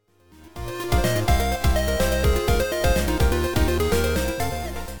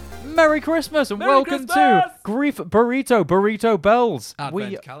Merry Christmas and Merry welcome Christmas! to Grief Burrito Bells.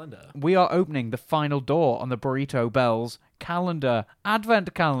 Advent calendar. We are opening the final door on the Burrito Bells calendar,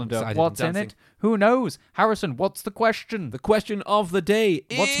 Advent calendar. Excited What's and in dancing. it? Who knows? Harrison, what's the question? The question of the day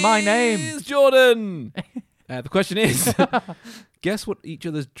What's my name? is Jordan. The question is, guess what each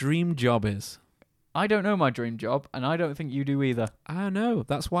other's dream job is? I don't know my dream job, and I don't think you do either. I don't know.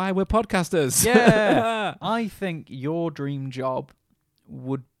 That's why we're podcasters. Yeah. I think your dream job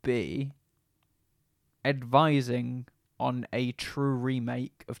would be advising on a true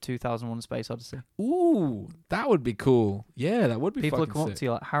remake of 2001: Space Odyssey. Ooh, that would be cool. Yeah, that would be People will fucking come up sick. to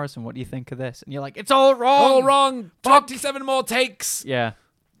you like, Harrison, what do you think of this? And you're like, it's all wrong. All wrong. Fuck. 27 more takes. Yeah.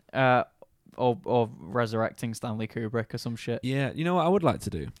 Or resurrecting Stanley Kubrick or some shit. Yeah, you know what I would like to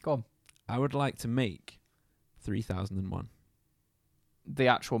do? Go on. I would like to make 3001. The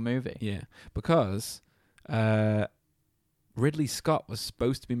actual movie. Yeah, because Ridley Scott was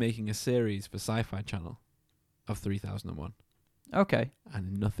supposed to be making a series for Sci-Fi Channel of 3001, Okay.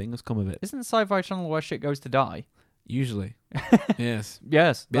 and nothing has come of it. Isn't the Sci-Fi Channel where shit goes to die? Usually, yes.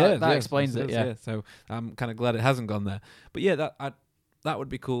 Yes. That Yes, explains yes, it, yes, yeah. So I'm kind of glad it hasn't gone there. But yeah, that would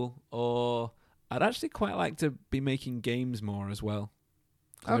be cool. Or I'd actually quite like to be making games more as well.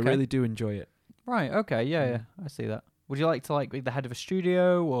 'Cause Okay. I really do enjoy it. Right, okay, yeah, I see that. Would you like to be the head of a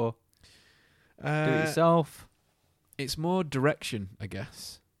studio or do it yourself? It's more direction, I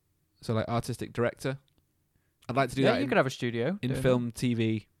guess. So like artistic director. I'd like to do Yeah, that you in, could have a studio. in doing it. film,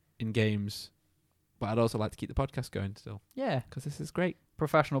 TV, in games. But I'd also like to keep the podcast going still, Yeah, because this is great.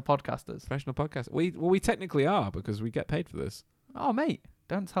 professional podcasters. Professional podcast. We technically are, because we get paid for this. Oh, mate,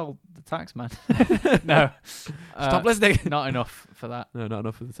 don't tell the tax man. No. Stop listening. Not enough for that. No, not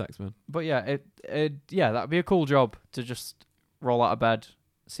enough for the tax man. But yeah, that'd be a cool job to just roll out of bed,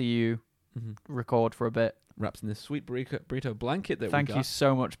 see you record for a bit. Wraps in this sweet burrito blanket that Thank we you got.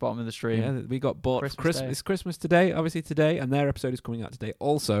 so much, bottom of the stream. Yeah, that we got bought Christmas for Christmas. Day. It's Christmas today, obviously today, and their episode is coming out today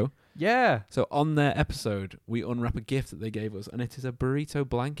also. Yeah. So on their episode, we unwrap a gift that they gave us, and it is a burrito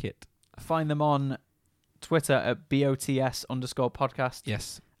blanket. Find them on Twitter at BOTS_podcast.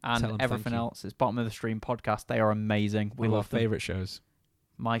 Yes. And tell them everything thank you. else is bottom of the stream podcast. They are amazing. We One of love our them. favourite shows.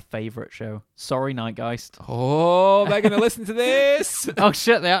 My favourite show. Sorry, Nightgeist. Oh, they're going to listen to this. Oh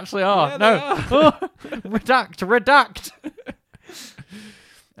shit, they actually are. Yeah, No. they are. Oh, redact.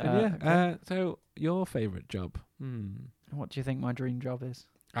 And so your favourite job? What do you think my dream job is?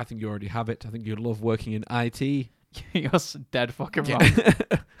 I think you already have it. I think you'd love working in IT. You're dead fucking wrong.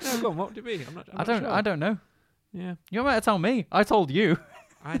 No, go on, what would it be? I'm not sure. I don't know. Yeah. You're meant to tell me. I told you.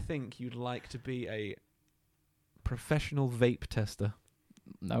 I think you'd like to be a professional vape tester.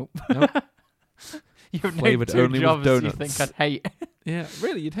 Nope. Nope. You've named Flavoured 2 only with jobs you donuts. think I'd hate. Yeah,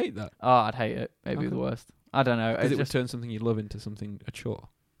 really, you'd hate that. Oh, I'd hate it. It'd be Okay. the worst. I don't know. Because It's it would just, turn something you love into something, a chore.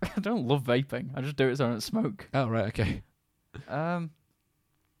 I don't love vaping. I just do it so I don't smoke. Oh, right, okay.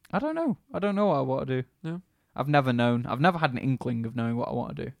 I don't know. I don't know what I want to do. No? I've never known. I've never had an inkling of knowing what I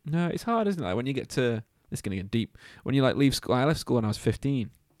want to do. No, it's hard, isn't it? Like when you get to, this is going to get deep. When you like leave school, I left school when I was 15.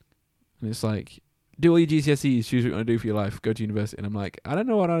 And it's like, do all your GCSEs, choose what you want to do for your life, go to university. And I'm like, I don't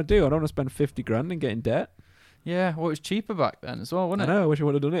know what I want to do. I don't want to spend 50 grand and get in debt. Yeah, well, it was cheaper back then as well, wasn't I it? know, I wish I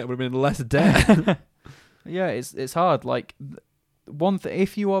would have done it. It would have been less debt. Yeah, it's hard. Like,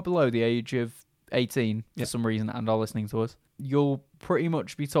 if you are below the age of 18 Yeah. for some reason and are listening to us, you'll pretty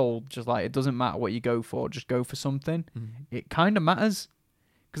much be told just like it doesn't matter what you go for, just go for something. It kind of matters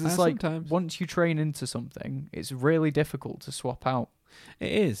because it's like sometimes. once you train into something, it's really difficult to swap out.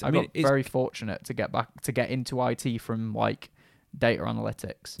 It is. I mean, got it's very fortunate to get into IT from like data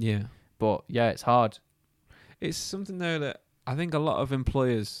analytics, yeah. but yeah, it's hard. It's something though that I think a lot of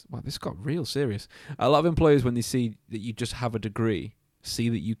employers, well, this got real serious. A lot of employers, when they see that you just have a degree, see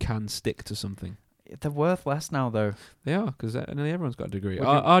that you can stick to something. They're worth less now, though. They are, because nearly everyone's got a degree. Would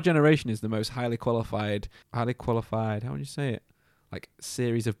Our generation is the most highly qualified, how would you say it? Like,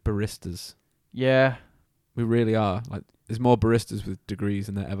 series of baristas. Yeah, We really are. Like, there's more baristas with degrees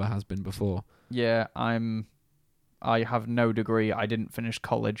than there ever has been before. yeah. I have no degree. I didn't finish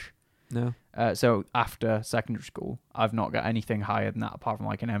college. No? So after secondary school, I've not got anything higher than that apart from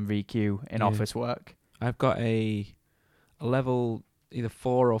like an MVQ in Yeah. office work. I've got a level either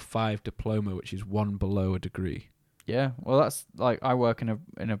 4 or 5 diploma, which is one below a degree. Yeah, well, that's like I work in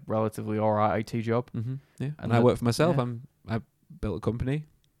a relatively alright IT job. Mm-hmm. Yeah. And And I the- work for myself. yeah. I built a company.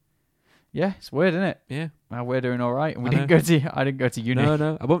 Yeah, it's weird, isn't it? Yeah. Now we're doing all right, and I I didn't go to uni.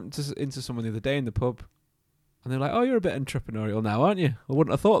 No. I bumped into someone the other day in the pub, and they're like, "Oh, you're a bit entrepreneurial now, aren't you?" I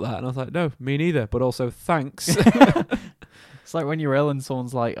wouldn't have thought that, and I was like, "No, me neither." But also, thanks. It's like when you're ill and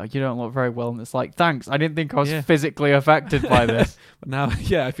someone's like, oh, you don't look very well. And it's like, thanks. I didn't think I was Yeah. physically affected by this. But now,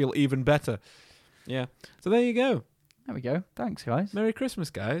 yeah, I feel even better. Yeah. So there you go. There we go. Thanks, guys. Merry Christmas,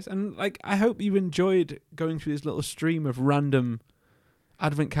 guys. And like, I hope you enjoyed going through this little stream of random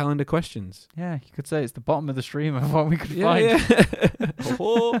advent calendar questions. Yeah, you could say it's the bottom of the stream of what we could Yeah, find. yeah.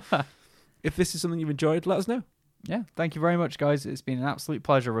 Or if this is something you've enjoyed, let us know. Yeah, thank you very much, guys. It's been an absolute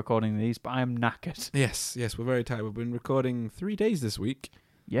pleasure recording these, but I am knackered. Yes, we're very tired. We've been recording 3 days this week,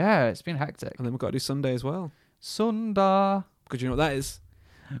 Yeah, it's been hectic. and then we've got to do Sunday as well. Sunda. Because you know what that is?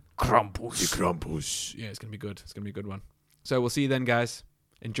 Krampus. Krampus. Yeah, it's going to be good. It's going to be a good one. So we'll see you then, guys.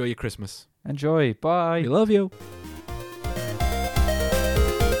 Enjoy your Christmas. Enjoy. Bye. We love you.